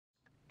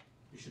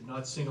should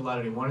not single out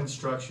any one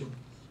instruction,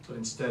 but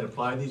instead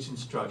apply these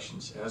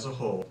instructions as a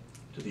whole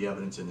to the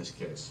evidence in this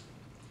case.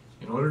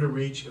 In order to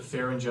reach a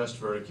fair and just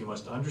verdict, you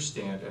must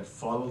understand and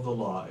follow the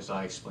law as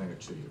I explain it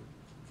to you.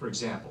 For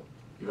example,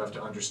 you have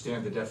to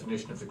understand the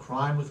definition of the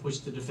crime with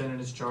which the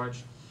defendant is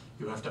charged.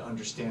 You have to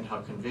understand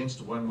how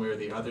convinced one way or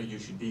the other you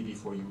should be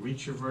before you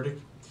reach your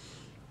verdict.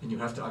 And you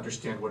have to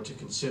understand what to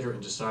consider in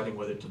deciding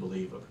whether to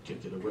believe a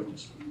particular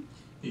witness.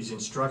 These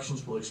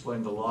instructions will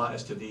explain the law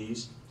as to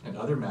these and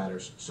other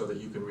matters so that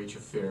you can reach a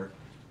fair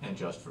and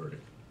just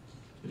verdict.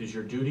 It is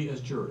your duty as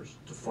jurors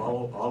to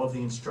follow all of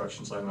the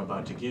instructions I'm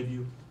about to give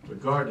you,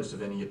 regardless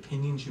of any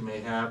opinions you may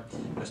have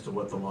as to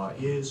what the law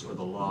is or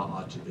the law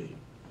ought to be.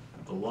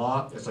 The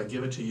law, as I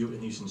give it to you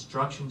in these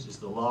instructions, is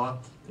the law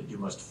that you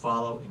must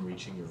follow in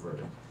reaching your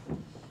verdict.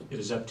 It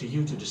is up to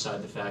you to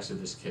decide the facts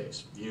of this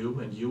case. You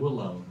and you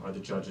alone are the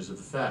judges of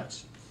the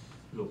facts.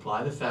 You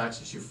apply the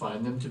facts as you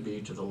find them to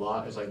be to the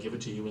law as I give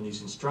it to you in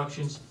these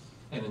instructions,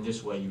 and in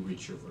this way you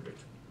reach your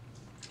verdict.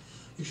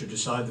 You should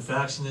decide the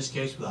facts in this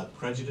case without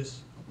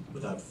prejudice,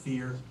 without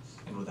fear,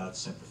 and without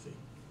sympathy.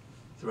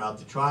 Throughout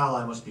the trial,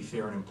 I must be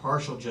fair and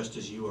impartial, just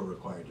as you are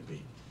required to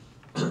be.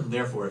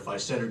 Therefore, if I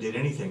said or did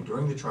anything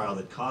during the trial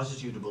that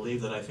causes you to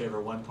believe that I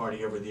favor one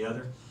party over the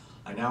other,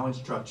 I now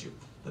instruct you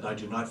that I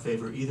do not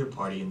favor either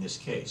party in this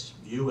case.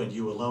 You and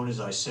you alone, as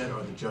I said,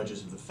 are the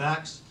judges of the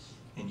facts,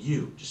 and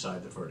you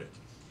decide the verdict.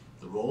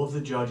 The role of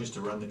the judge is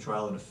to run the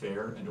trial in a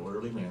fair and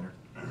orderly manner,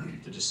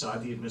 to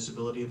decide the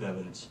admissibility of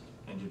evidence,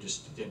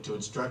 and to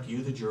instruct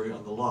you, the jury,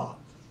 on the law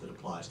that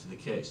applies to the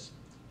case.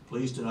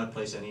 Please do not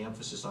place any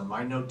emphasis on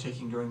my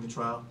note-taking during the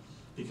trial,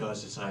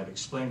 because, as I have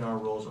explained, our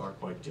roles are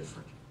quite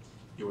different.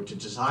 You are to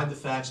decide the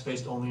facts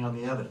based only on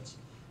the evidence,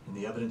 and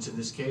the evidence in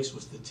this case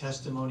was the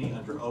testimony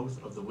under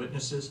oath of the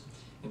witnesses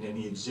and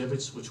any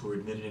exhibits which were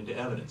admitted into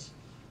evidence.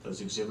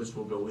 Those exhibits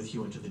will go with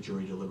you into the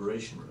jury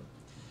deliberation room.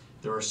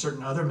 There are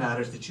certain other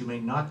matters that you may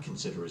not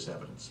consider as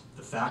evidence.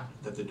 The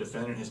fact that the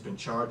defendant has been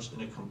charged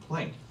in a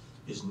complaint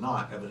is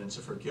not evidence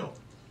of her guilt.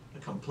 A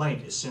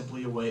complaint is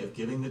simply a way of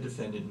giving the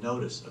defendant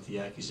notice of the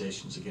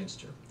accusations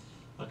against her.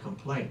 A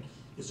complaint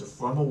is a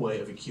formal way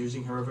of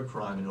accusing her of a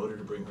crime in order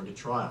to bring her to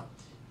trial,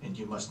 and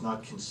you must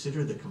not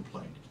consider the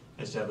complaint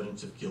as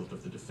evidence of guilt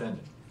of the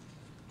defendant.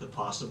 The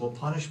possible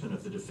punishment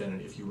of the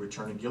defendant if you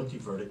return a guilty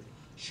verdict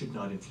should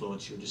not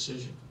influence your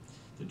decision.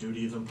 The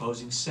duty of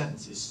imposing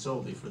sentence is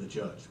solely for the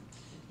judge.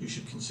 You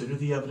should consider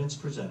the evidence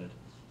presented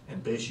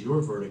and base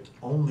your verdict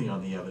only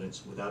on the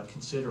evidence without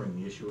considering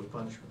the issue of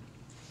punishment.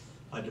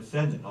 A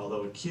defendant,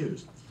 although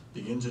accused,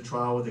 begins a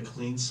trial with a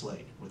clean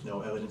slate, with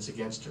no evidence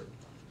against her.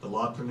 The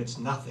law permits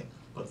nothing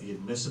but the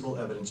admissible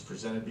evidence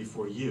presented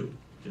before you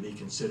to be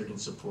considered in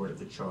support of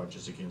the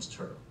charges against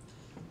her.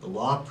 The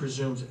law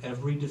presumes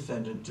every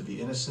defendant to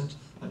be innocent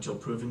until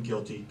proven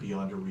guilty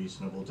beyond a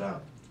reasonable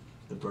doubt.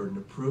 The burden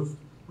of proof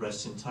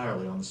rests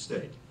entirely on the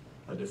state.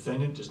 A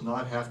defendant does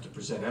not have to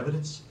present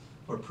evidence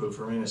or prove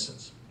her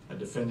innocence. A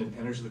defendant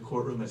enters the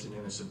courtroom as an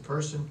innocent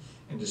person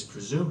and is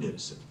presumed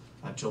innocent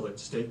until the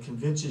state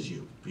convinces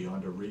you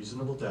beyond a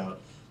reasonable doubt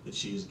that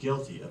she is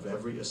guilty of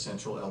every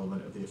essential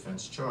element of the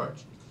offense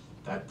charged.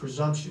 That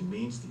presumption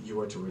means that you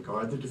are to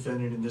regard the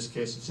defendant in this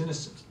case as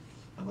innocent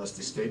unless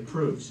the state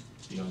proves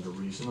beyond a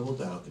reasonable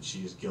doubt that she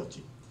is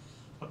guilty.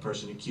 A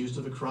person accused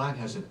of a crime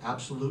has an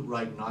absolute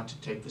right not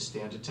to take the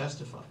stand to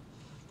testify.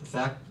 The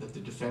fact that the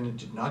defendant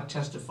did not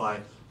testify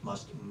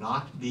must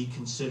not be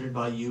considered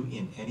by you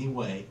in any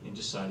way in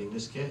deciding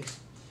this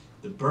case.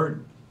 The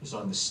burden is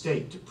on the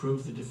state to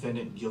prove the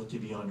defendant guilty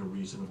beyond a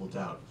reasonable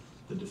doubt.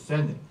 The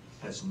defendant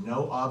has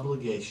no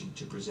obligation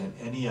to present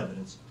any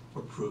evidence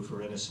or prove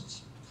her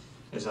innocence.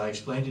 As I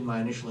explained in my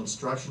initial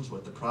instructions,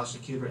 what the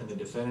prosecutor and the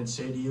defendant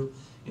say to you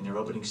in their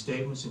opening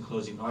statements and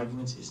closing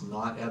arguments is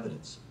not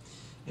evidence.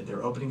 In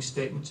their opening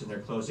statements and their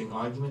closing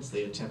arguments,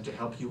 they attempt to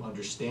help you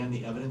understand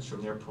the evidence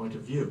from their point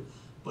of view.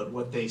 But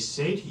what they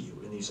say to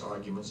you in these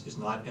arguments is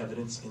not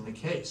evidence in the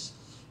case.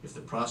 If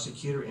the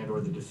prosecutor and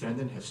or the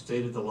defendant have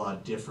stated the law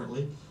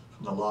differently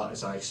from the law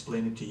as I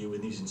explained it to you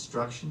in these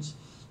instructions,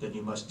 then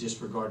you must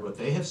disregard what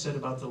they have said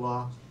about the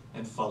law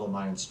and follow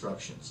my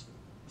instructions.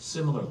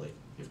 Similarly,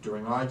 if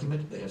during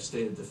argument they have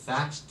stated the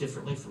facts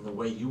differently from the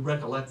way you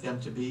recollect them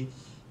to be,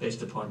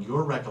 based upon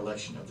your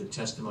recollection of the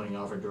testimony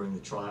offered during the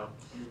trial,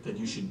 then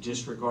you should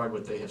disregard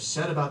what they have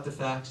said about the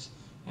facts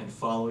and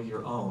follow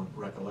your own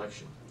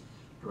recollection.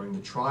 During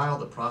the trial,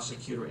 the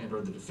prosecutor and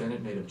or the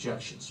defendant made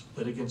objections.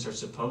 Litigants are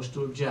supposed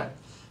to object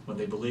when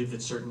they believe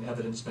that certain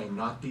evidence may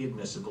not be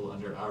admissible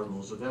under our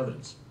rules of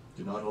evidence.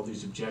 Do not hold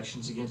these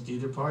objections against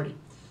either party.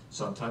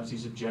 Sometimes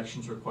these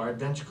objections require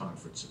bench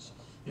conferences.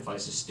 If I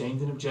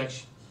sustained an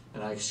objection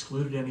and I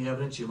excluded any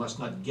evidence, you must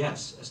not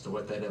guess as to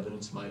what that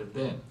evidence might have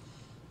been.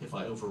 If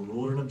I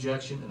overruled an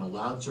objection and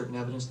allowed certain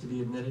evidence to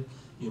be admitted,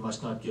 you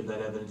must not give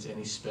that evidence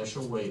any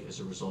special weight as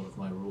a result of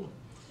my ruling.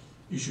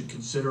 You should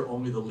consider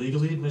only the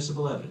legally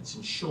admissible evidence,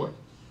 in short,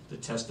 the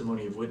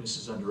testimony of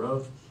witnesses under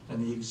oath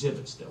and the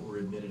exhibits that were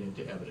admitted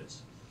into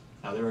evidence.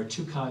 Now, there are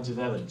two kinds of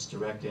evidence,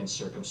 direct and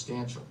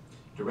circumstantial.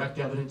 Direct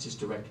evidence is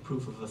direct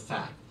proof of a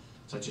fact,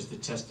 such as the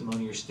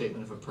testimony or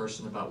statement of a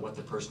person about what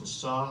the person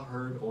saw,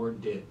 heard, or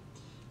did.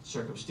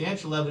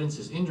 Circumstantial evidence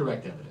is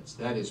indirect evidence,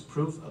 that is,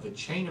 proof of a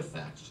chain of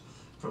facts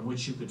from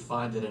which you could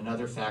find that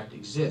another fact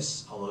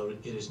exists, although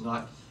it has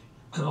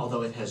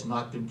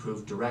not been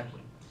proved directly.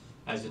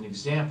 As an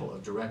example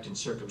of direct and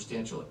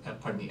circumstantial,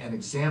 an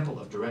example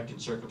of direct and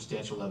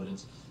circumstantial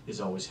evidence is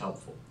always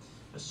helpful.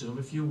 Assume,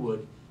 if you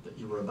would, that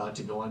you were about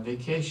to go on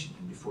vacation,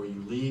 and before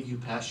you leave, you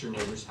pass your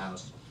neighbor's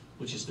house,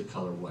 which is the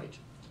color white.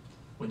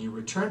 When you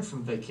return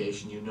from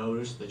vacation, you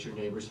notice that your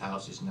neighbor's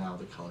house is now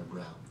the color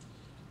brown.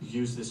 You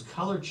use this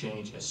color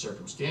change as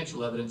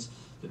circumstantial evidence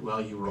that while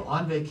you were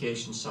on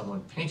vacation, someone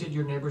painted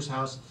your neighbor's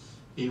house,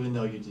 even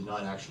though you did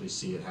not actually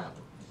see it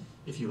happen.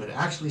 If you had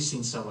actually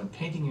seen someone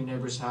painting your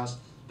neighbor's house,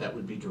 that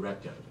would be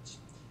direct evidence.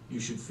 You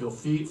should feel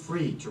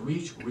free to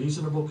reach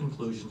reasonable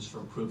conclusions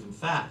from proven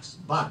facts,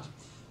 but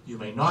you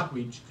may not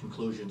reach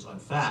conclusions on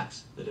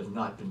facts that have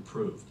not been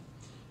proved.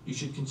 You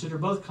should consider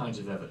both kinds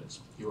of evidence.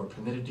 You are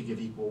permitted to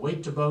give equal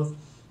weight to both,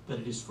 but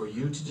it is for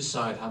you to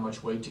decide how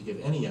much weight to give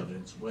any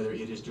evidence, whether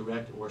it is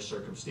direct or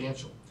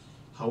circumstantial.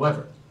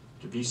 However,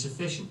 to be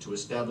sufficient to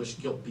establish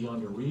guilt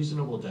beyond a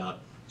reasonable doubt,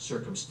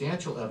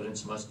 circumstantial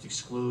evidence must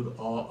exclude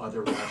all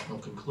other rational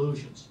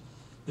conclusions.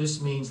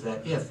 This means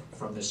that if,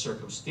 from this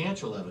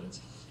circumstantial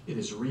evidence, it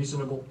is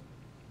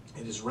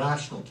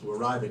rational to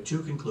arrive at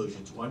two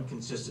conclusions, one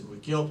consistent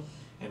with guilt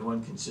and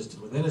one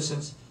consistent with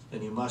innocence,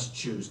 then you must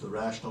choose the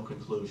rational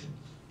conclusion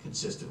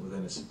consistent with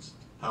innocence.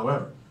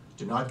 However,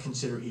 do not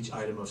consider each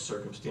item of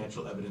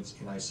circumstantial evidence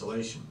in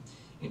isolation.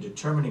 In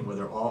determining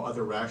whether all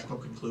other rational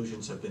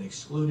conclusions have been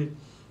excluded,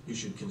 you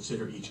should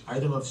consider each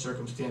item of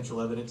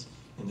circumstantial evidence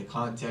in the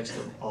context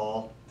of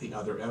all the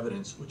other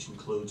evidence, which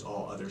includes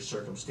all other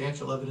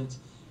circumstantial evidence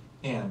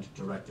and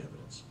direct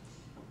evidence.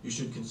 You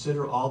should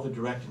consider all the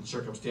direct and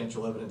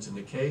circumstantial evidence in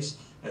the case,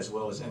 as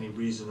well as any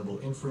reasonable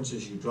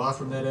inferences you draw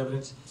from that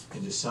evidence,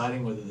 in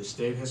deciding whether the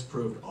state has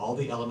proved all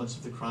the elements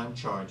of the crime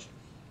charged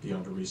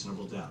beyond a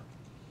reasonable doubt.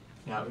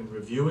 Now, in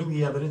reviewing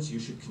the evidence, you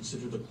should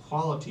consider the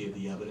quality of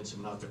the evidence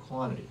and not the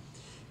quantity.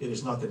 It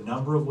is not the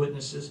number of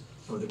witnesses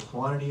nor the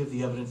quantity of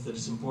the evidence that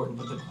is important,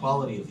 but the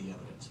quality of the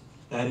evidence.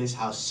 That is,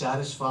 how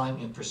satisfying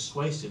and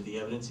persuasive the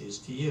evidence is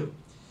to you.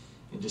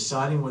 In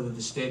deciding whether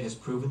the state has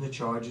proven the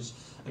charges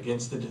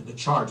against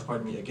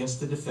against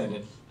the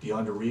defendant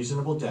beyond a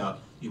reasonable doubt,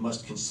 you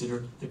must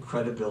consider the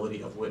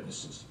credibility of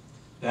witnesses.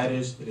 That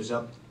is, it is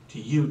up to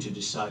you to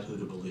decide who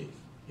to believe.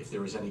 If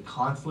there is any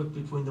conflict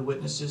between the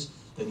witnesses,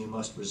 then you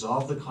must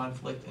resolve the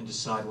conflict and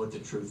decide what the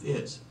truth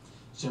is.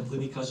 Simply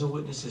because a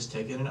witness has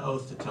taken an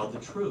oath to tell the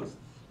truth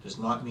does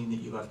not mean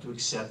that you have to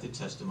accept the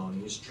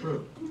testimony as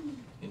true.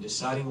 In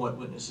deciding what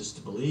witnesses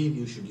to believe,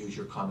 you should use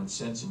your common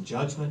sense and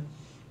judgment,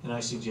 and I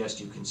suggest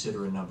you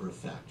consider a number of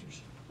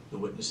factors. The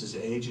witness's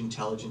age,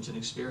 intelligence, and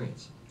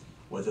experience,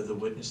 whether the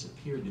witness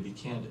appeared to be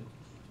candid,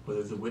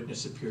 whether the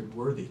witness appeared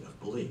worthy of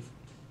belief,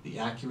 the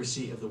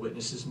accuracy of the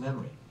witness's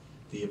memory,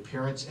 the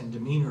appearance and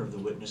demeanor of the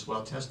witness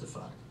while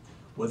testifying,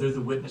 whether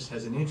the witness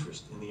has an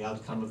interest in the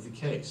outcome of the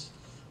case,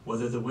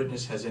 whether the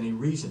witness has any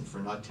reason for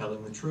not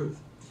telling the truth,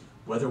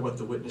 whether what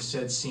the witness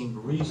said seemed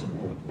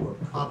reasonable or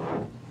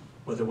probable,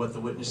 whether what the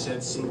witness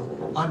said seemed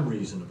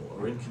unreasonable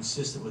or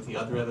inconsistent with the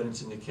other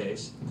evidence in the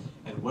case,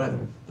 and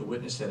whether the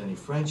witness had any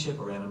friendship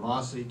or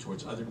animosity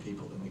towards other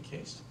people in the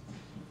case.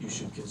 You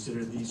should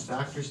consider these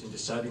factors in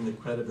deciding the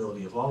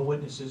credibility of all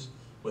witnesses,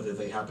 whether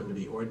they happen to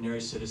be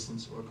ordinary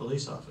citizens or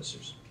police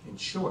officers. In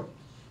short,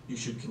 you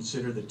should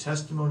consider the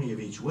testimony of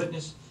each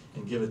witness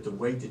and give it the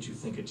weight that you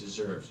think it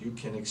deserves. You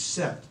can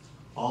accept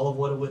all of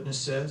what a witness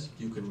says,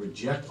 you can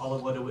reject all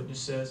of what a witness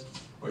says,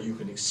 or you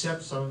can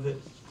accept some of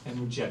it and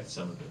reject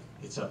some of it.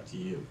 It's up to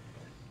you.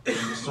 In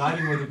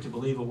deciding whether to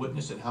believe a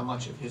witness and how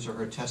much of his or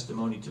her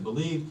testimony to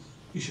believe,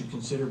 you should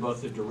consider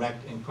both the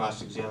direct and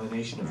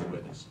cross-examination of the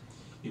witness.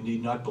 You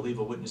need not believe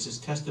a witness's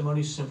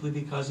testimony simply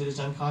because it is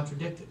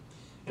uncontradicted.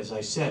 As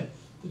I said,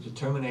 the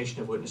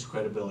determination of witness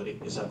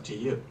credibility is up to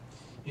you.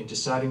 In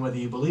deciding whether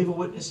you believe a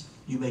witness,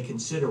 you may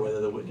consider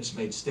whether the witness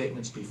made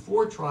statements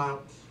before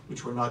trial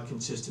which were not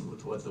consistent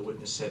with what the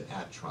witness said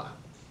at trial.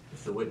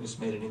 If the witness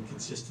made an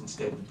inconsistent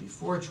statement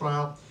before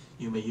trial,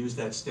 you may use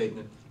that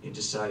statement in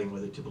deciding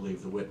whether to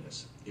believe the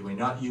witness. You may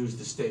not use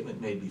the statement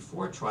made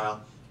before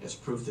trial as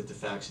proof that the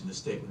facts in the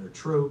statement are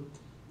true.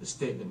 The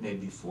statement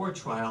made before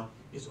trial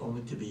is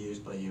only to be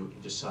used by you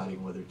in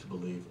deciding whether to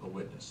believe a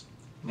witness.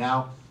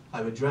 Now,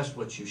 I've addressed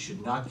what you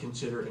should not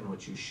consider and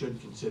what you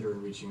should consider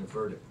in reaching a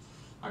verdict.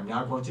 I'm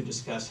now going to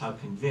discuss how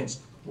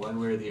convinced one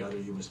way or the other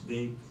you must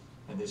be,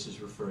 and this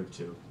is referred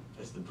to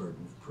as the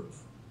burden of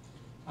proof.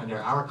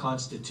 Under our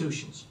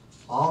constitutions,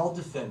 all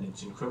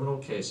defendants in criminal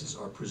cases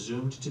are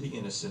presumed to be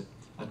innocent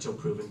until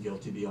proven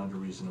guilty beyond a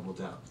reasonable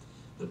doubt.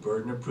 The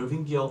burden of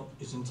proving guilt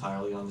is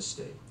entirely on the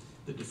state.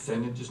 The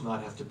defendant does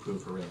not have to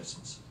prove her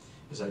innocence.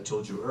 As I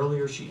told you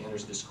earlier, she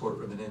enters this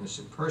courtroom an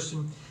innocent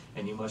person,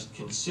 and you must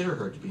consider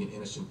her to be an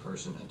innocent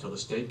person until the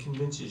state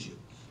convinces you,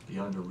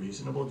 beyond a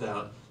reasonable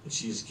doubt, that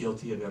she is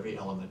guilty of every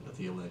element of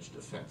the alleged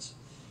offense.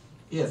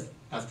 If,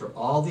 after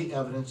all the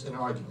evidence and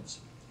arguments,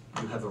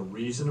 you have a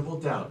reasonable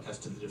doubt as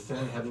to the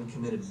defendant having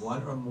committed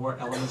one or more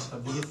elements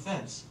of the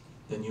offense,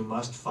 then you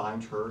must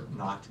find her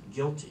not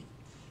guilty.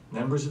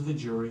 Members of the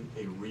jury,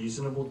 a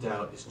reasonable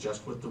doubt is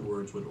just what the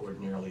words would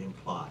ordinarily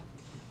imply.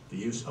 The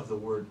use of the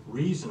word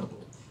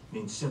reasonable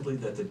means simply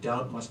that the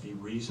doubt must be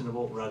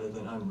reasonable rather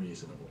than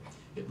unreasonable.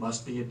 It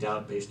must be a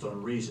doubt based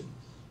on reason.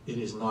 It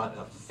is not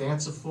a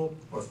fanciful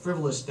or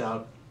frivolous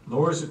doubt,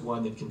 nor is it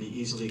one that can be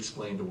easily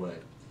explained away.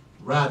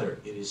 Rather,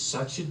 it is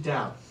such a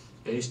doubt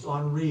based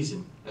on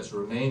reason as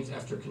remains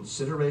after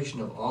consideration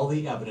of all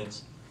the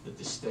evidence that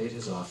the state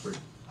has offered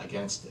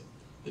against it.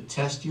 The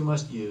test you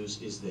must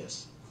use is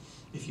this.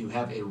 If you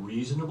have a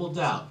reasonable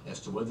doubt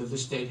as to whether the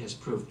state has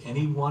proved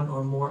any one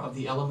or more of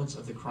the elements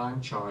of the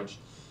crime charged,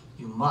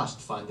 you must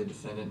find the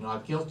defendant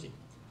not guilty.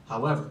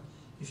 However,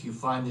 if you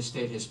find the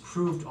state has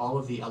proved all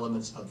of the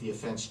elements of the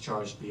offense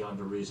charged beyond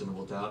a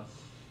reasonable doubt,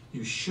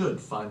 you should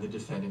find the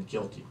defendant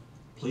guilty.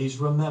 Please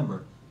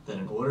remember that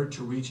in order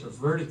to reach a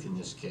verdict in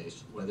this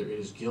case, whether it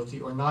is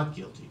guilty or not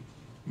guilty,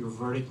 your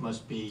verdict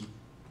must be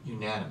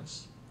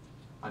unanimous.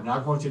 I'm now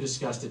going to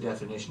discuss the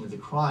definition of the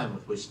crime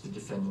with which the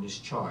defendant is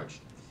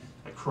charged.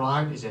 A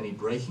crime is any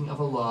breaking of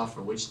a law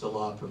for which the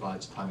law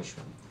provides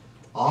punishment.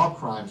 All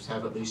crimes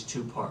have at least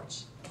two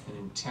parts, an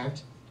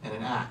intent and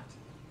an act.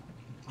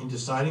 In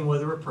deciding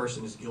whether a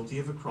person is guilty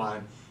of a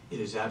crime, it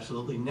is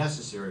absolutely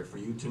necessary for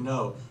you to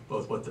know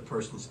both what the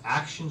person's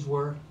actions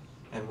were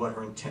and what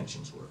her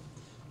intentions were.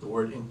 The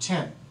word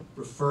intent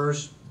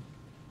refers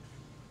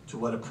to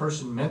what a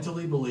person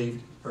mentally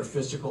believed her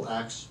physical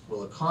acts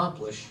will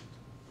accomplish,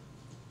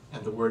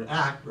 and the word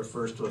act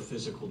refers to a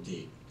physical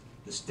deed.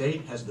 The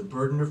state has the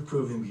burden of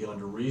proving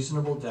beyond a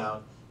reasonable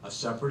doubt a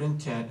separate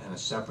intent and a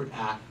separate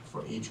act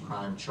for each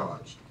crime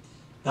charged.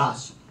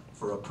 Thus,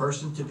 for a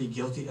person to be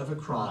guilty of a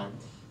crime,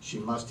 she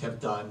must have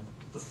done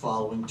the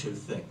following two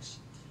things.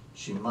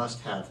 She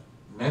must have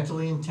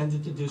mentally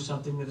intended to do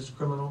something that is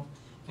criminal,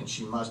 and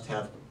she must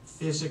have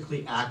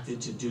physically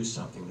acted to do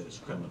something that is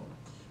criminal.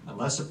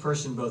 Unless a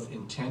person both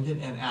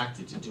intended and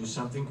acted to do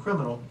something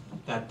criminal,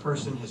 that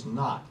person has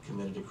not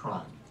committed a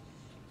crime.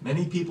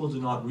 Many people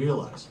do not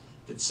realize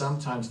that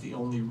sometimes the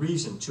only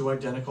reason two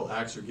identical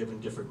acts are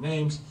given different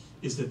names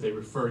is that they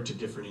refer to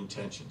different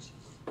intentions.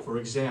 For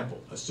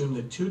example, assume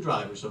that two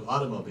drivers of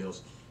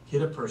automobiles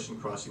hit a person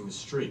crossing the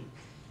street.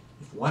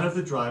 If one of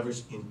the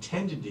drivers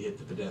intended to hit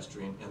the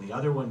pedestrian and the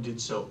other one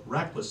did so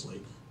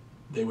recklessly,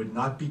 they would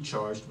not be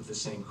charged with the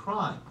same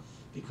crime,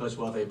 because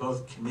while they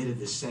both committed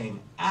the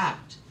same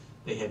act,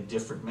 they had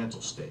different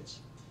mental states.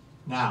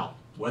 Now,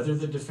 whether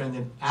the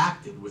defendant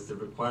acted with the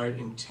required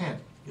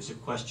intent is a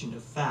question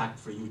of fact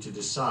for you to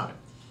decide.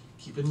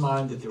 Keep in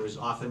mind that there is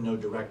often no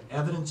direct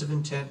evidence of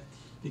intent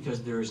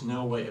because there is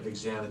no way of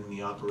examining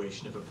the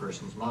operation of a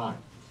person's mind.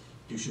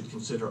 You should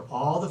consider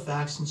all the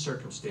facts and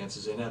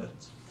circumstances in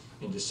evidence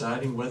in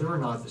deciding whether or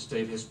not the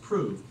state has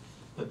proved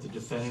that the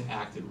defendant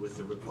acted with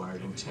the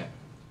required intent.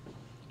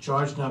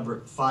 Charge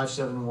number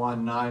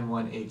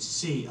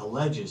 571918C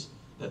alleges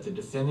that the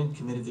defendant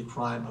committed the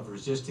crime of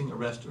resisting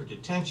arrest or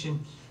detention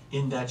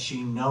in that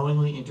she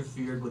knowingly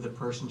interfered with a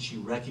person she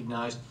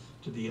recognized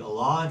to be a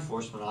law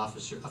enforcement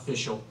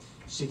official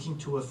seeking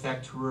to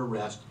effect her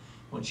arrest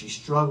when she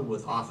struggled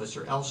with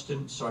Officer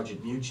Elston,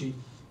 Sergeant Mucci,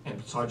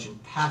 and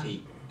Sergeant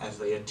Patty as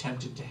they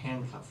attempted to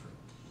handcuff her.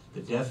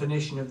 The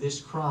definition of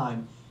this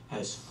crime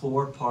has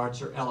four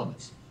parts or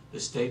elements. The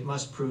state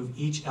must prove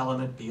each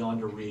element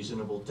beyond a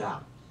reasonable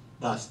doubt.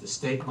 Thus, the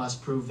state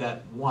must prove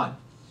that 1.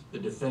 The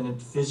defendant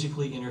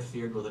physically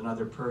interfered with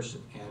another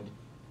person, and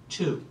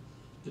 2.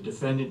 The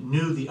defendant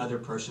knew the other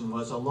person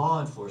was a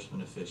law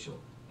enforcement official,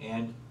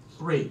 and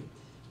 3.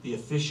 The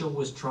official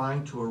was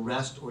trying to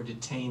arrest or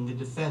detain the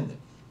defendant,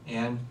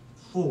 and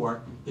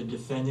 4. The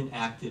defendant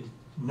acted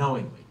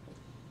knowingly.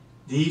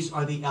 These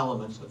are the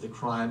elements of the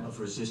crime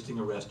of resisting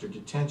arrest or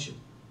detention.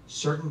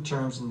 Certain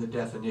terms in the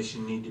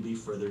definition need to be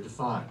further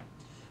defined.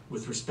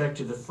 With respect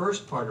to the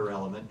first part or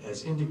element,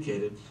 as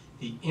indicated,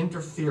 the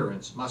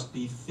interference must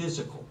be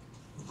physical.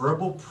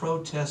 Verbal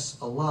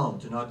protests alone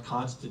do not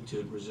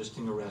constitute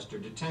resisting arrest or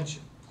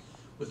detention.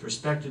 With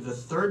respect to the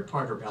third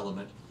part or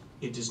element,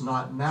 it does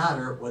not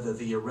matter whether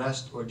the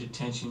arrest or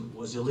detention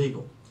was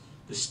illegal.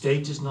 The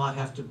state does not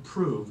have to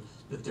prove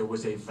that there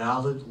was a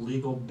valid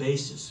legal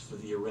basis for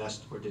the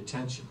arrest or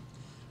detention.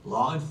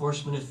 Law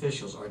enforcement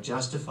officials are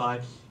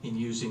justified in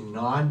using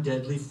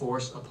non-deadly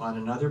force upon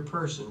another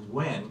person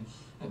when,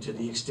 and to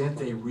the extent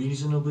they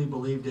reasonably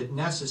believed it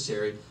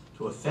necessary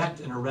to effect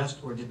an arrest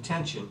or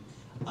detention,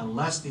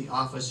 unless the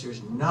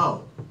officers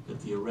know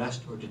that the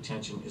arrest or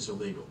detention is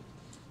illegal.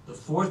 The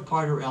fourth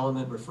part or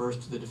element refers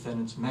to the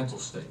defendant's mental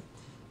state.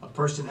 A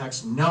person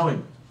acts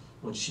knowingly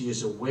when she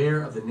is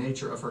aware of the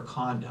nature of her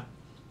conduct.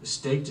 The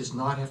state does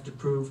not have to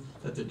prove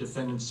that the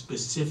defendant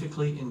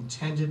specifically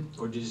intended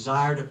or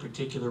desired a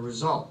particular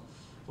result.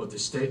 What the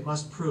state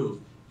must prove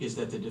is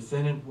that the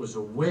defendant was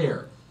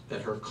aware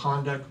that her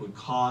conduct would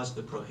cause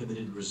the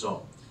prohibited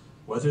result.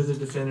 Whether the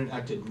defendant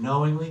acted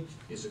knowingly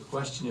is a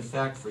question of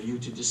fact for you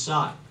to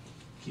decide.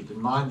 Keep in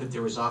mind that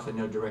there is often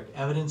no direct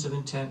evidence of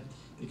intent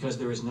because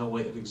there is no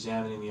way of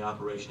examining the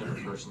operation of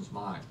a person's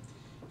mind.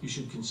 You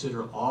should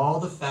consider all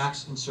the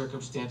facts and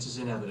circumstances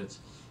and evidence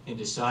in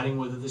deciding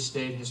whether the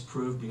state has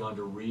proved beyond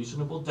a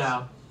reasonable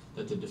doubt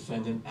that the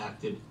defendant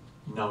acted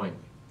knowingly.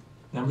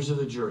 Members of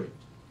the jury,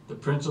 the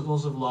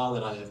principles of law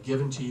that I have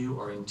given to you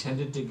are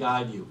intended to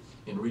guide you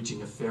in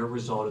reaching a fair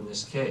result in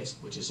this case,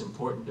 which is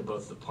important to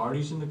both the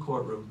parties in the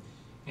courtroom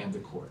and the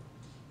court.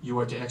 You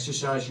are to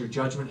exercise your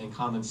judgment and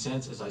common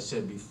sense, as I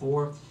said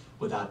before,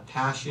 without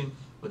passion,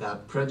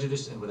 without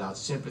prejudice, and without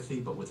sympathy,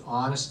 but with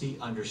honesty,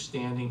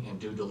 understanding, and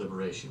due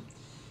deliberation.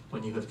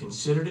 When you have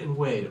considered and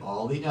weighed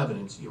all the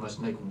evidence, you must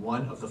make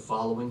one of the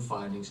following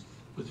findings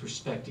with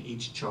respect to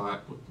each charge,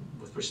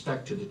 with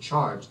respect to the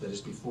charge that is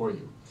before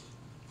you.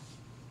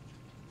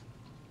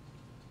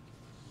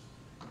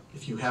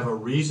 If you have a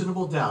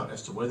reasonable doubt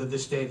as to whether the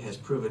state has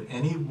proven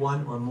any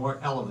one or more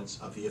elements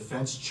of the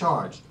offense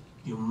charged,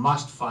 you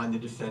must find the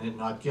defendant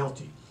not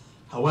guilty.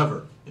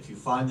 However, if you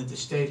find that the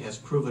state has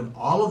proven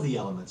all of the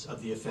elements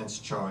of the offense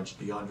charged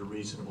beyond a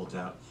reasonable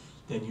doubt,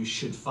 then you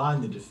should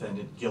find the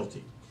defendant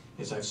guilty.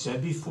 As I've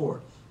said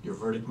before, your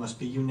verdict must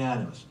be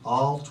unanimous.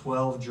 All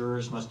 12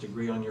 jurors must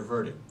agree on your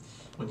verdict.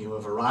 When you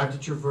have arrived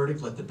at your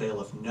verdict, let the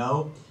bailiff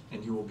know,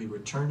 and you will be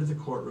returned to the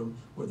courtroom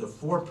where the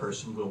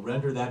foreperson will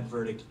render that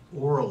verdict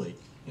orally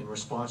in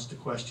response to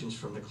questions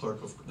from that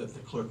the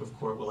clerk of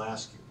court will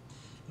ask you.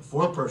 The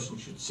foreperson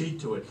should see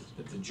to it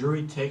that the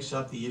jury takes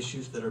up the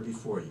issues that are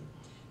before you.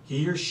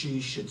 He or she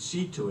should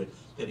see to it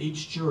that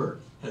each juror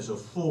has a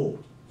full,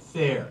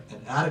 fair,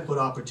 and adequate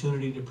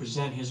opportunity to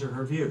present his or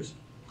her views,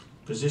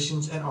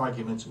 positions, and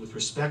arguments with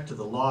respect to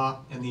the law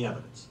and the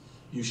evidence.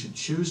 You should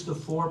choose the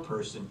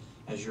foreperson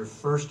as your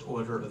first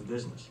order of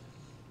business.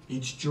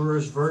 Each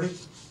juror's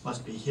verdict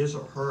must be his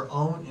or her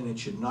own, and it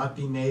should not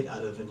be made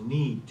out of a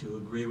need to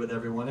agree with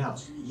everyone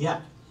else.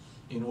 Yet,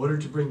 in order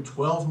to bring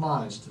 12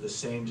 minds to the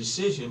same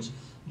decisions,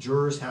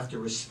 jurors have to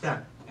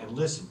respect and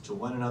listen to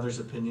one another's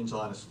opinions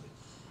honestly.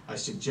 I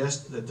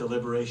suggest that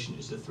deliberation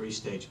is a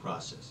three-stage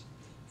process.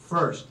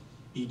 First,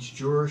 each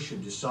juror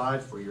should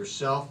decide for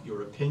yourself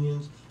your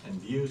opinions and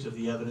views of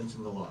the evidence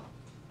in the law.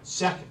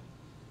 Second,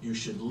 you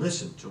should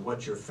listen to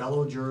what your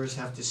fellow jurors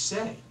have to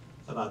say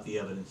about the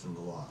evidence in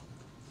the law.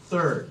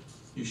 Third,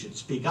 you should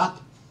speak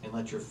up and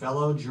let your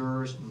fellow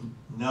jurors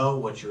know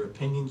what your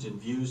opinions and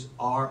views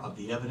are of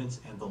the evidence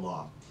and the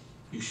law.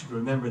 You should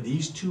remember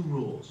these two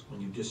rules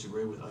when you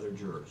disagree with other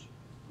jurors.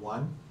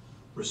 1,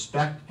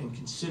 respect and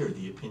consider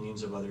the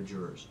opinions of other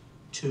jurors.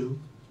 2,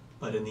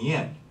 but in the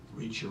end,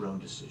 reach your own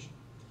decision.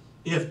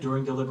 If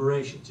during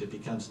deliberations it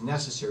becomes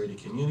necessary to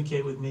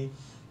communicate with me,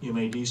 you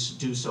may do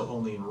so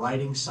only in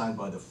writing signed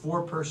by the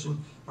foreperson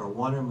or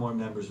one or more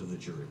members of the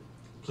jury.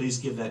 Please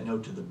give that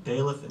note to the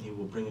bailiff and he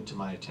will bring it to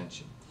my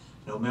attention.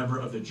 No member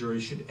of the jury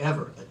should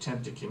ever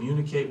attempt to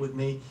communicate with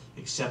me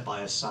except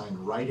by a signed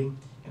writing,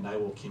 and I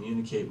will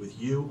communicate with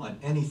you on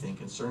anything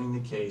concerning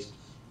the case,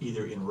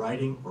 either in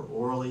writing or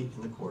orally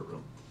in the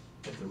courtroom.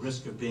 At the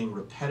risk of being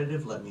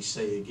repetitive, let me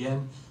say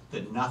again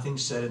that nothing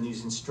said in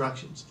these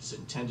instructions is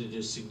intended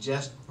to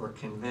suggest or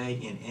convey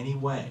in any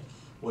way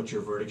what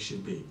your verdict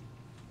should be.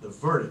 The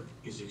verdict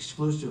is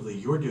exclusively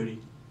your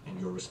duty and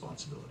your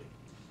responsibility.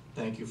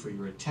 Thank you for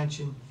your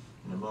attention.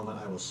 In a moment,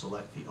 I will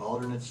select the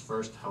alternates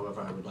first. However,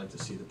 I would like to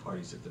see the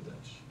parties at the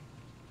bench.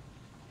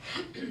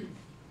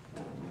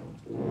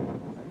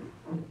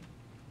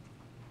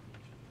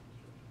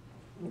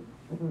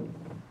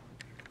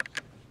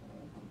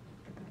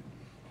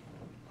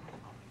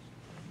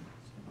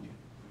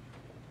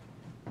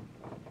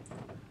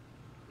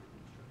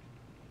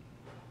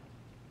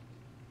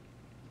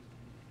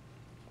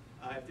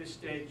 At this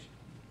stage,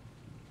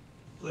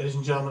 ladies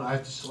and gentlemen, I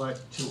have to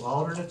select 2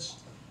 alternates.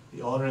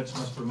 The alternates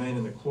must remain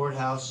in the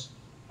courthouse.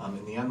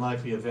 In the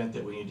unlikely event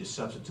that we need to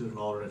substitute an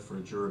alternate for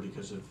a juror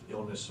because of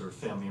illness or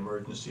family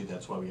emergency,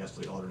 that's why we ask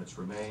the alternates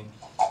remain.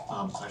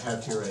 I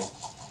have here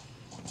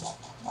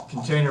a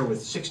container with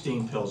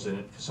 16 pills in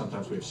it, because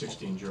sometimes we have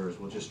 16 jurors.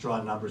 We'll just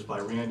draw numbers by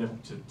random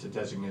to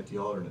designate the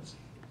alternates.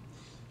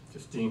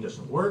 15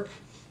 doesn't work.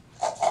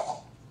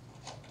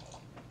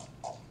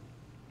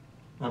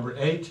 Number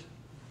 8.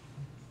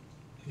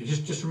 You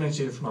just remain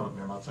seated for a moment,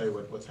 ma'am. I'll tell you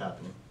what's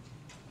happening.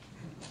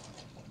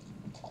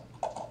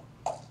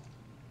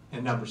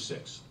 And number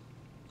 6.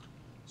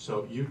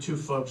 So you 2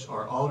 folks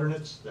are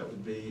alternates. That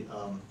would be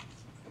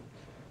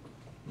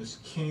Ms.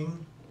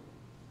 King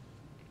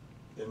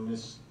and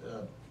Ms.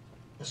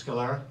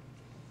 Escalera.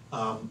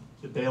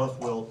 The bailiff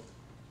will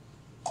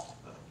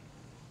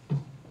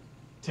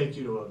take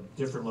you to a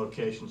different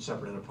location,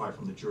 separate and apart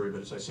from the jury,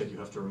 but as I said, you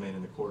have to remain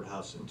in the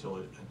courthouse until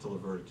a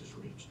verdict is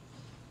reached.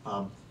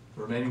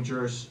 The remaining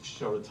jurors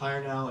shall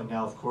retire now, and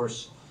now, of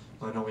course,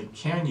 not only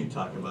can you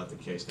talk about the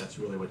case, that's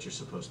really what you're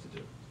supposed to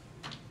do.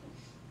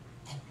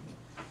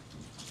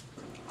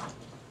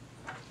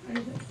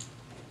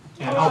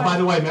 And, oh, by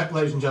the way,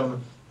 ladies and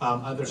gentlemen,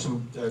 there's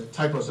some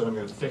typos that I'm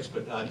going to fix,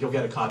 but you'll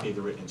get a copy of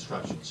the written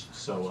instructions.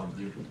 So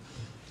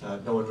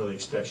no one really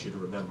expects you to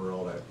remember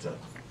all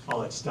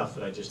that stuff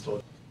that I just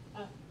told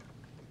you.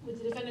 Would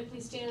the defendant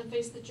please stand and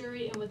face the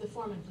jury, and would the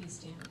foreman please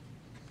stand?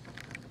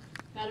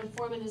 Madam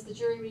Foreman, has the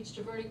jury reached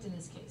a verdict in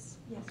this case?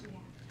 Yes, we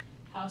have.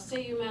 How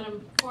say you,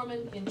 Madam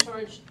Foreman, in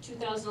charge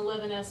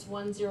 2011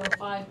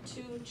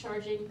 S1052,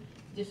 charging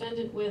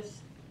defendant with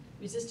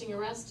resisting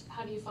arrest?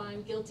 How do you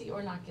find guilty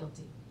or not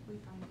guilty? We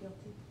find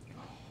guilty.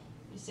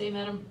 You say,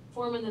 Madam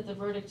Foreman, that the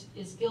verdict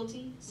is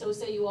guilty. So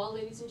say you all,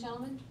 ladies and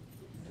gentlemen?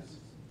 Yes.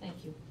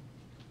 Thank you.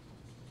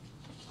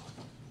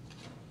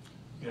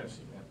 Yes,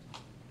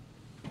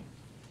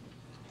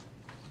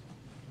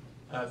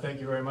 ma'am. Thank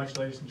you very much,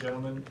 ladies and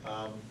gentlemen,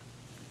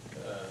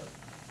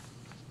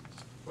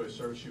 for the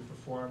service you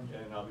performed,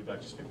 and I'll be back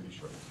to speak with you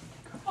shortly.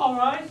 All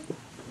right.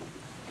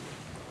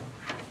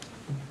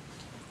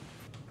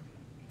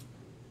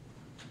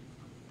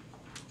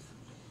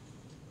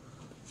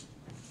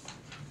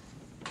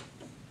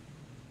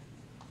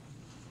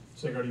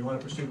 Sagar, do you want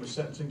to proceed with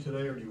sentencing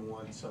today, or do you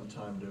want some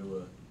time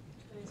to?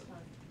 Today's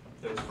fine.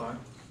 Today's fine.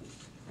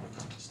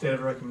 State of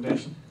the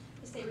recommendation?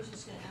 The state was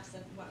just gonna ask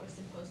them what was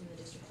imposed in the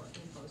district court,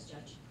 the imposed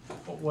judge.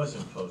 What was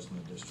imposed in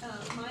the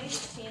district? My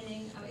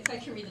understanding, if I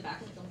can read the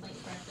back of the complaint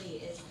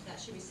correctly, is that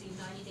she received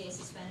 90 days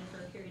suspended for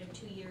a period of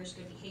 2 years,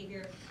 good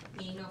behavior,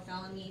 meaning no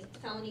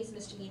felonies,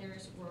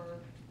 misdemeanors were,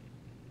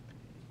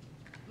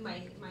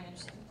 my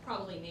understanding,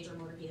 probably major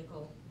motor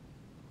vehicle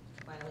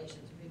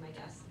violations would be my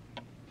guess.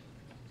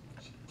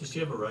 Does she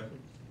have a record?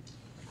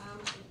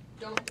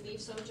 Don't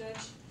believe so,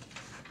 Judge.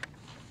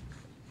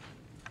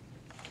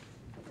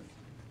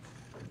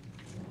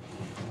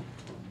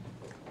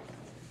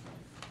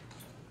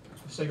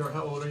 Sagar,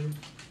 how old are you?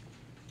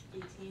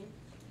 18.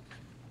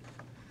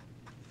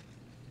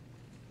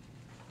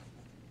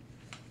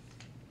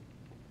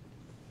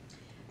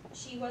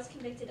 She was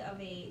convicted of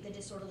the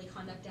disorderly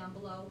conduct down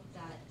below.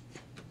 That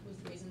was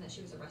the reason that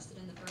she was arrested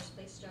in the first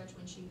place, Judge,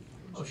 when she.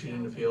 Oh, she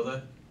didn't appeal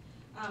that?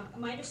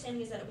 My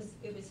understanding is that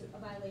it was a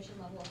violation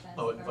level offense.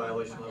 Oh, if I remember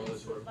violation correctly. level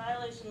is for,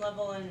 Violation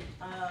level, and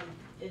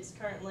it's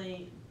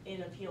currently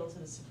in appeal to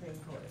the Supreme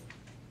Court.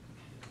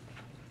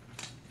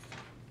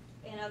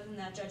 And other than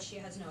that, Judge, she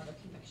has no other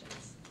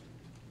convictions.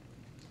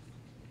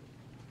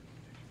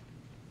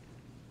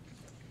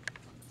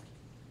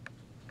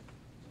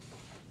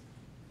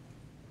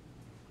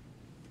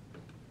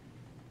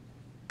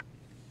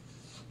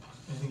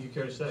 anything you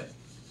care to say?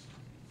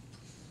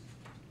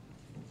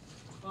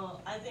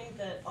 Well, I think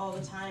that all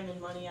the time and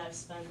money I've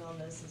spent on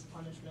this is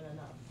punishment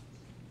enough.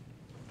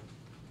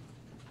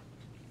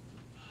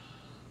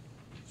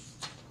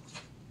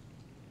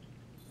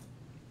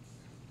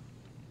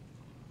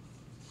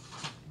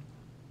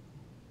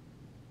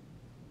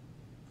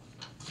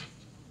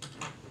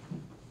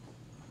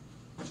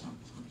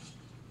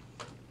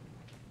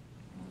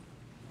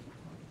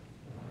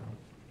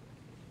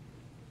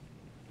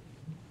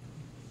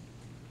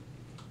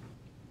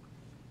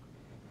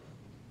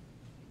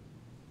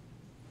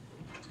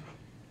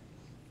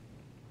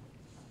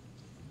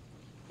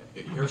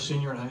 You're a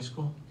senior in high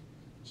school?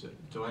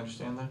 Do I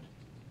understand that?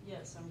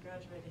 Yes, I'm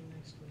graduating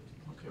next week.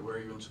 Okay, where are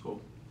you in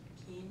school?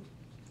 Keene?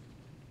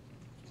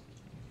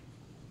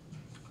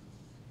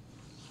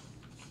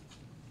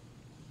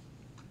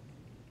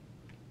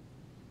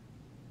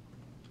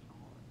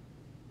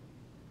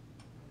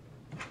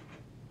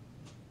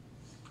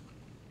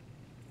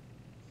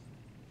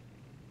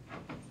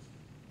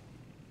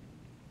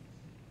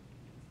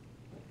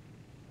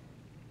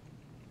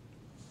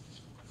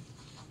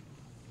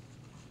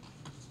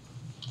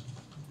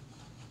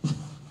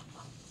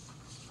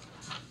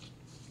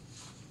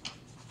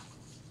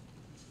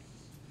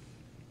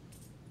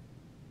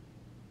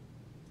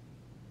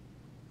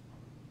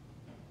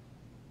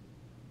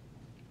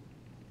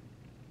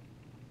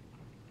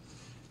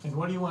 And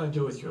what do you want to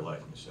do with your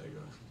life, Ms. Ager?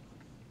 What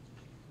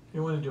do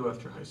you want to do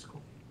after high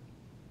school?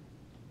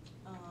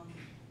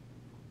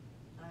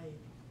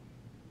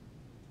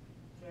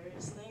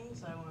 Various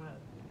things. I want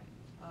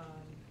to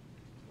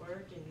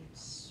work and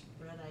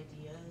spread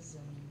ideas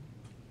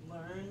and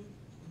learn.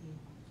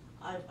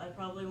 I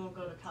probably won't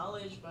go to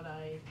college, but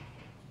I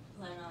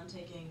plan on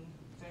taking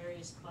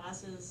various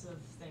classes of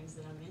things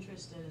that I'm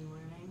interested in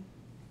learning.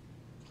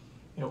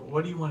 You know,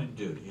 what do you want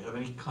to do? Do you have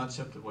any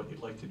concept of what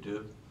you'd like to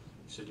do?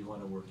 You said you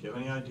want to work. Do you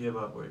have any idea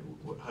about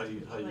how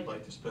you'd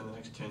like to spend the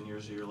next 10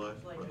 years of your life,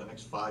 or the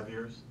next 5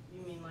 years?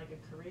 You mean like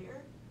a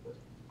career?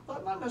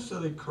 Well, not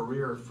necessarily a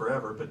career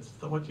forever, but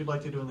what you'd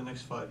like to do in the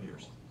next 5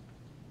 years.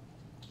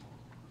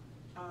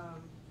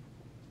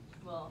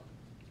 Well,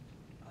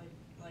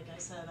 like I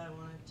said, I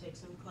want to take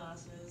some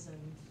classes and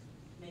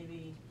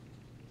maybe,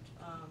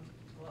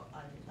 well,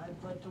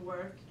 I'd like to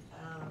work.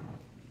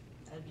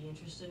 I'd be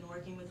interested in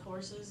working with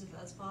horses if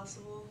that's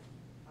possible.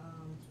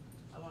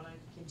 I want to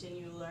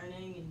continue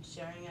learning and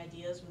sharing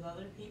ideas with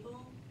other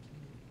people.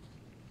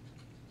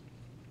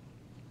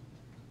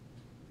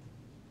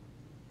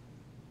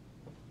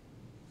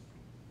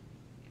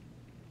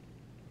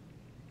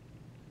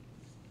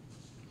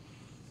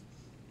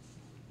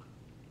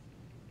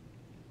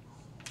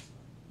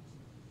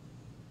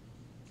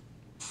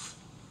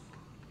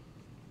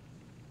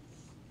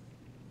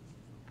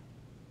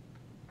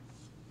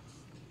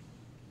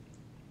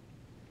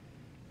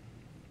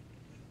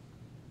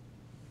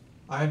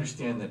 I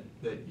understand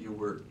that you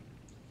were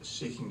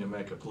seeking to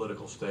make a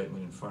political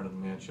statement in front of the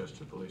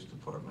Manchester Police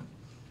Department.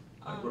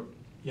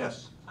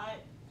 Yes? I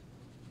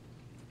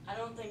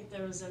don't think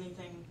there was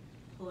anything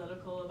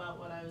political about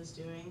what I was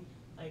doing.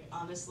 Like,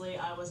 honestly,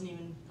 I wasn't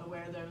even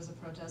aware there was a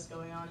protest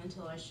going on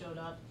until I showed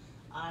up.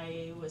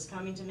 I was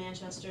coming to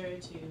Manchester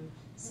to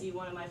see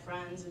one of my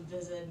friends and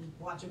visit and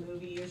watch a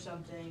movie or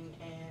something,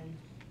 and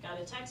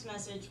got a text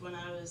message when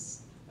I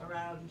was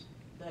around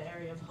the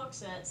area of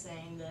Hooksett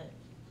saying that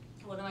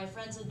one of my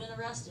friends had been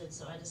arrested,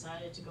 so I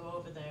decided to go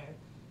over there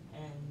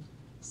and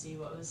see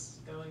what was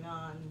going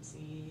on,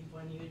 see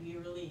when he would be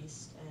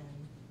released,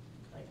 and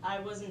like, I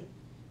wasn't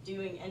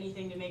doing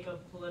anything to make a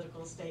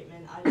political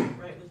statement. I didn't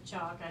write with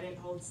chalk, I didn't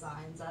hold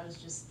signs, I was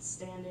just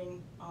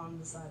standing on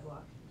the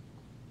sidewalk.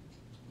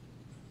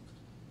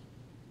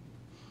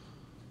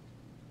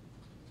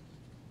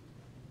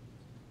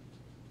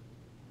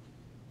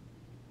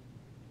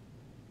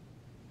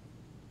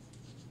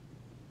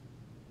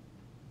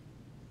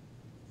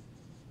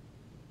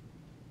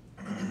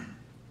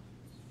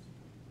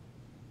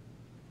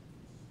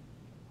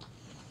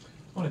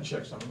 I want to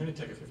check something. I'm going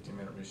to take a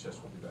 15-minute recess.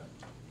 We'll be back.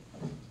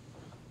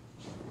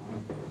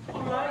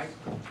 All right.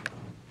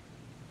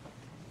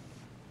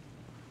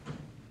 All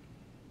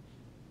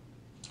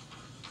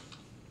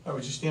right,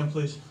 would you stand,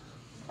 please?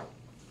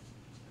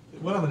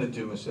 What I'm going to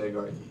do, Ms.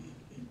 Ager,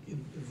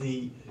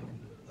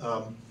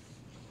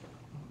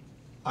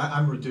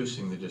 I'm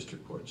reducing the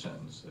district court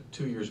sentence.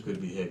 2 years good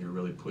behavior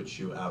really puts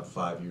you out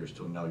 5 years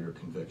to annul your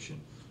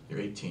conviction. You're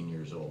 18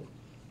 years old.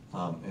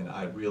 And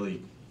I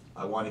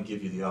want to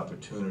give you the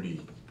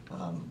opportunity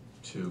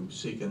to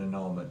seek an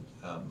annulment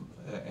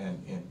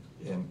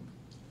and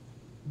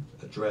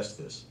address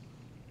this.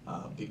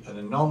 An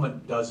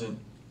annulment doesn't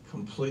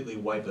completely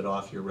wipe it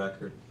off your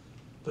record,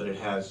 but it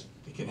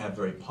can have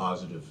very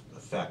positive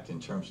effect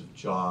in terms of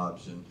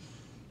jobs, and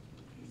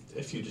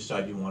if you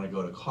decide you want to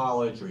go to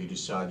college or you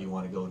decide you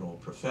want to go into a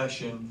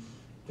profession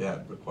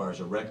that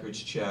requires a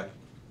records check,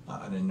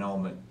 an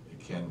annulment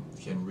can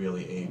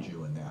really aid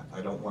you in that.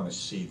 I don't want to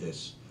see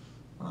this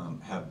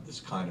have this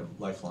kind of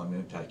lifelong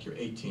impact. You're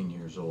 18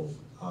 years old,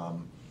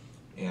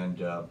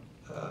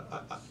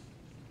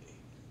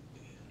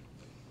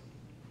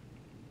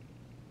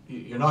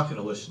 you're not going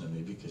to listen to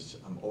me because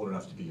I'm old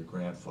enough to be your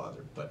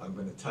grandfather, but I'm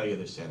going to tell you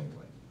this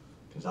anyway,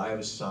 because I have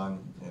a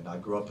son and I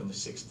grew up in the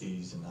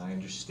 60s and I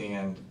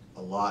understand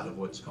a lot of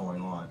what's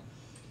going on.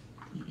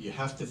 You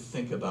have to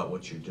think about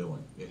what you're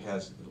doing.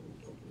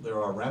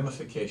 There are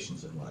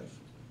ramifications in life,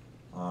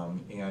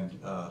 and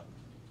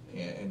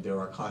there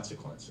are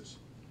consequences,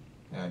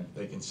 and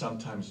they can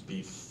sometimes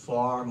be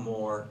far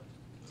more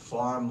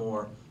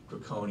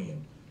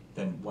draconian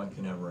than one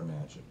can ever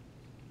imagine.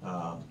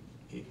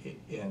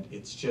 And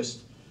it's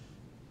just,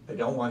 I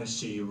don't want to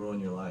see you ruin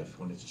your life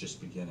when it's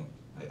just beginning.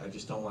 I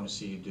just don't want to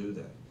see you do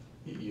that.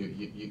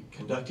 You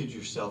conducted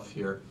yourself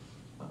here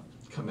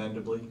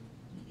commendably.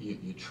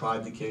 You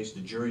tried the case.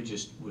 The jury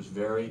just was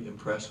very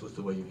impressed with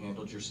the way you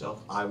handled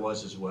yourself. I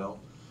was as well.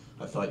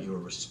 I thought you were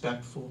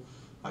respectful.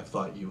 I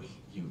thought you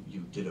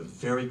did a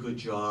very good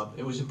job.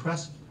 It was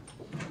impressive.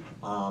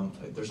 You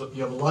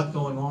have a lot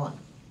going on,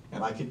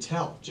 and I could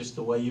tell just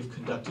the way you've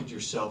conducted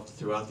yourself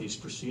throughout these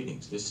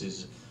proceedings. This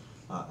is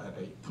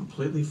a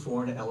completely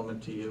foreign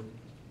element to you.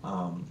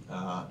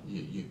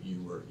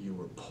 You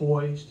were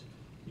poised.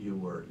 You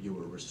were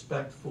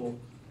respectful.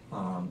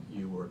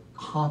 You were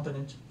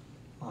competent,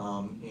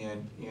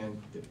 and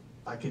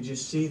I could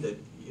just see that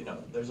you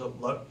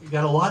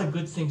got a lot of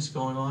good things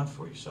going on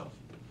for yourself,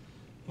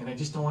 and I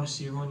just don't want to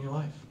see you ruin your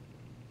life.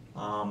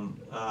 I'm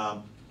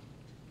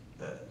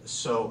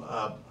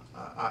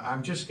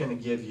just going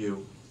to give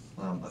you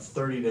a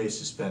 30-day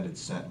suspended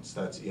sentence.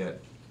 That's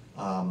it,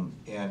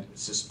 and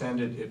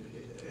suspended it,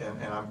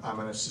 and I'm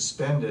going to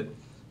suspend it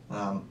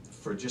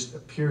for just a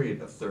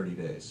period of 30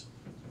 days,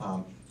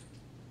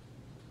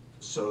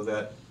 so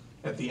that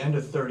at the end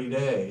of 30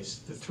 days,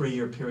 the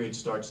 3-year period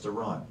starts to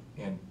run,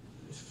 and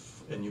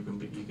you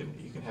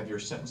can have your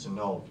sentence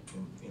annulled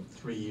in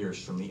 3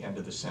 years from the end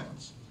of the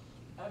sentence.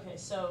 Okay,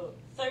 so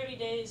 30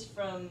 days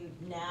from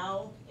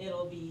now,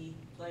 it'll be,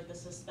 like, the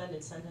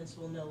suspended sentence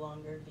will no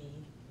longer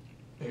be...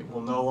 It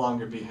will no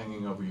longer be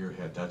hanging over your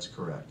head, that's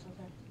correct.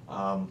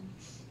 Okay.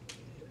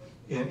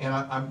 And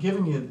I'm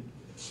giving you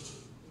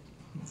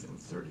within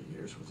 30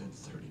 years, within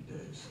 30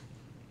 days.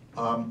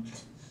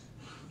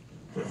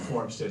 The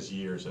form says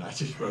years, and I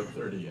just wrote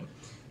 30, and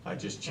I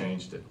just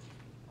changed it.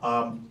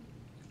 But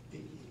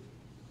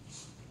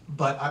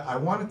I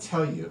want to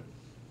tell you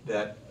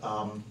that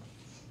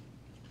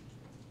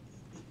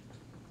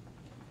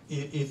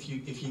if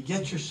you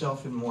get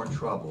yourself in more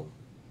trouble,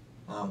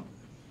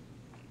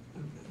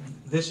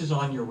 this is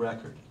on your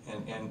record,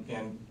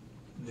 and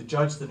the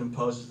judge that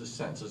imposes the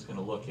sentence is going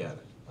to look at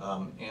it,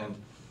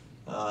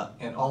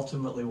 and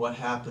ultimately what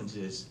happens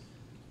is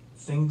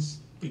things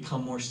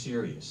become more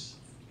serious,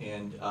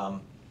 and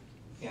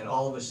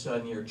all of a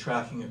sudden you're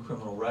tracking a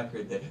criminal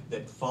record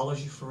that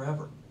follows you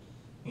forever,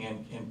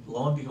 and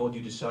lo and behold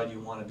you decide you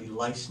want to be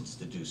licensed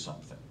to do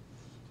something,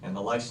 and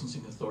the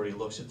licensing authority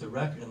looks at the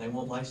record and they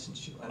won't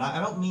license you. And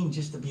I don't mean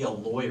just to be a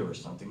lawyer or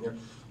something.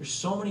 There's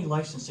so many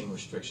licensing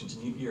restrictions,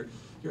 and you're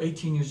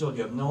 18 years old,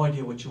 you have no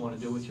idea what you want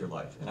to do with your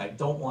life. And I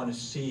don't want to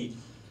see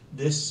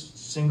this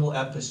single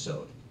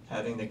episode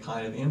having the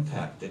kind of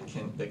impact that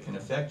can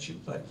affect you.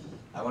 But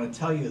I want to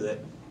tell you that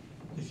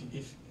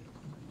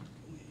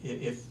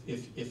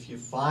if you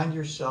find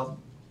yourself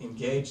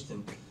engaged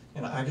in,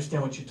 and I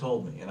understand what you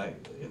told me, and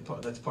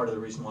that's part of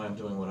the reason why I'm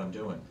doing what I'm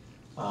doing.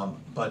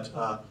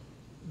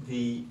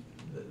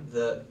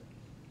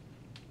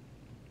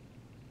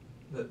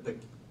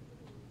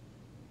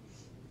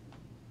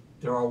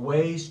 There are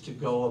ways to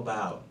go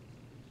about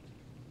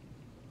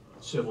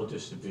civil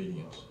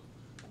disobedience,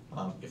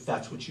 if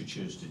that's what you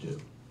choose to do,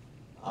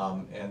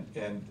 and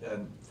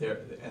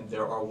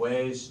there are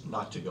ways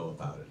not to go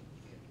about it.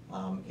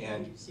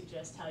 Can you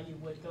suggest how you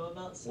would go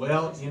about civil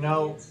Well, you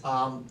know,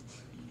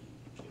 disobedience?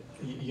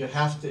 you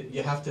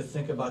have to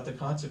think about the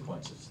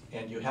consequences,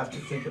 and you have to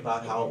think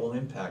about how it will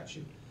impact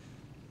you.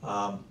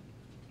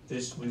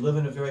 We live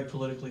in a very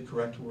politically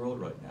correct world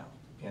right now,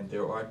 and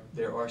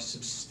there are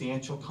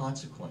substantial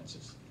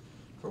consequences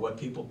for what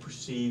people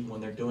perceive when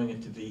they're doing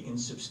it to be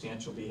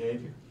insubstantial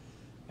behavior.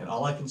 And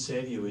all I can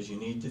say to you is you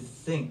need to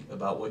think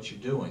about what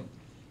you're doing,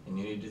 and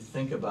you need to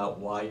think about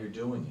why you're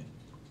doing it.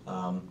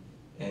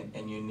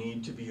 And you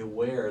need to be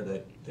aware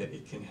that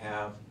it can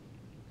have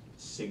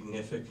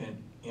significant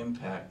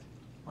impact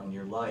on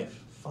your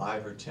life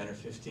 5 or 10 or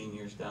 15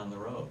 years down the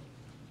road,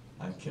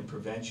 and can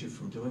prevent you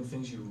from doing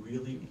things you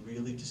really,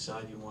 really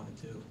decide you want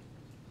to do.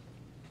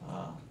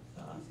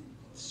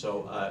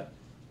 I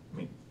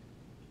mean,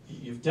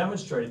 you've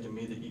demonstrated to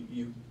me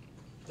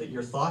that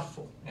you're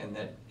thoughtful and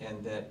that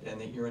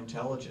you're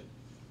intelligent,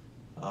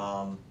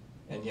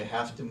 and you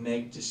have to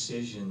make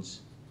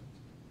decisions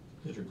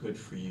that are good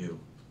for you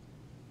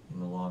in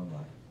the long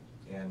run.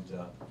 And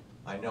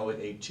I know at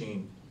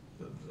 18,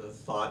 the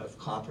thought of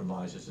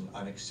compromise is an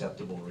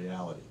unacceptable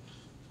reality.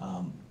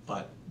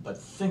 But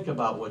think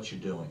about what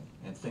you're doing,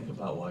 and think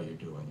about why you're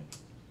doing it.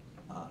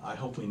 I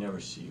hope we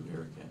never see you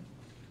here again.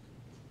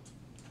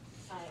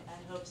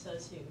 I hope so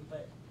too,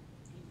 but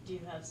you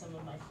do have some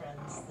of my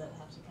friends that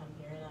have to come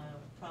here, and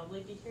I'll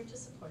probably be here to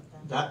support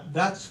them.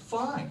 That's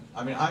fine.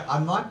 I mean,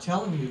 I'm not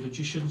telling you that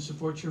you shouldn't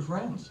support your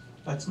friends.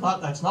 That's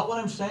not what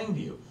I'm saying to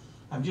you.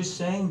 I'm just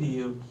saying to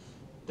you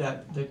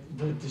that the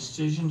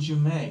decisions you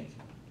make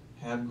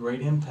have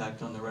great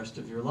impact on the rest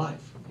of your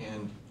life,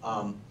 and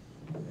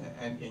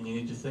you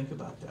need to think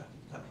about that.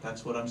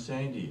 That's what I'm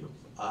saying to you.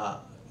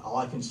 All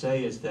I can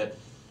say is that,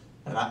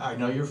 and I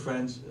know your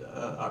friends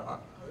I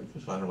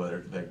don't know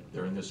whether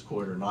they're in this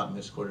court or not in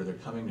this court, or they're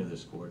coming to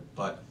this court,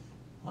 but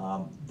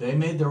they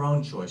made their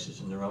own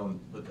choices in their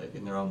own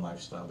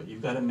lifestyle. But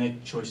you've got to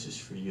make choices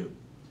for you,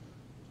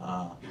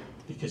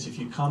 because if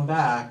you come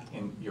back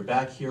and you're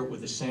back here with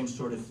the same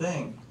sort of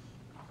thing,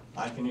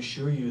 I can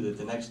assure you that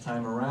the next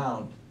time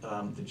around,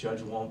 the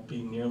judge won't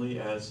be nearly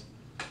as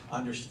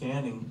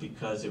understanding,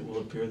 because it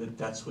will appear that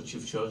that's what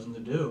you've chosen to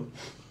do,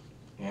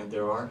 and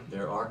there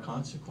are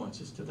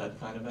consequences to that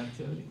kind of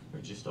activity.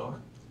 There just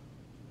are.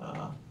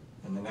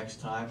 And the next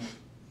time,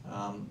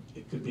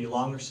 it could be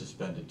longer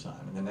suspended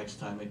time, and the next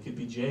time it could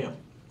be jail.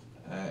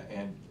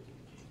 And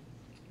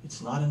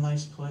it's not a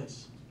nice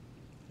place.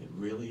 It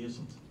really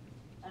isn't.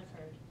 I've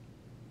heard.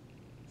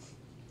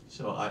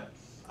 So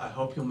I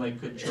hope you'll make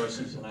good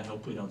choices, and I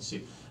hope we don't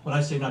see. When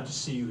I say not to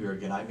see you here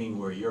again, I mean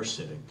where you're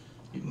sitting.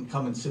 You can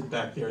come and sit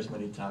back there as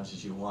many times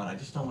as you want. I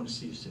just don't want to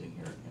see you sitting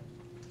here again.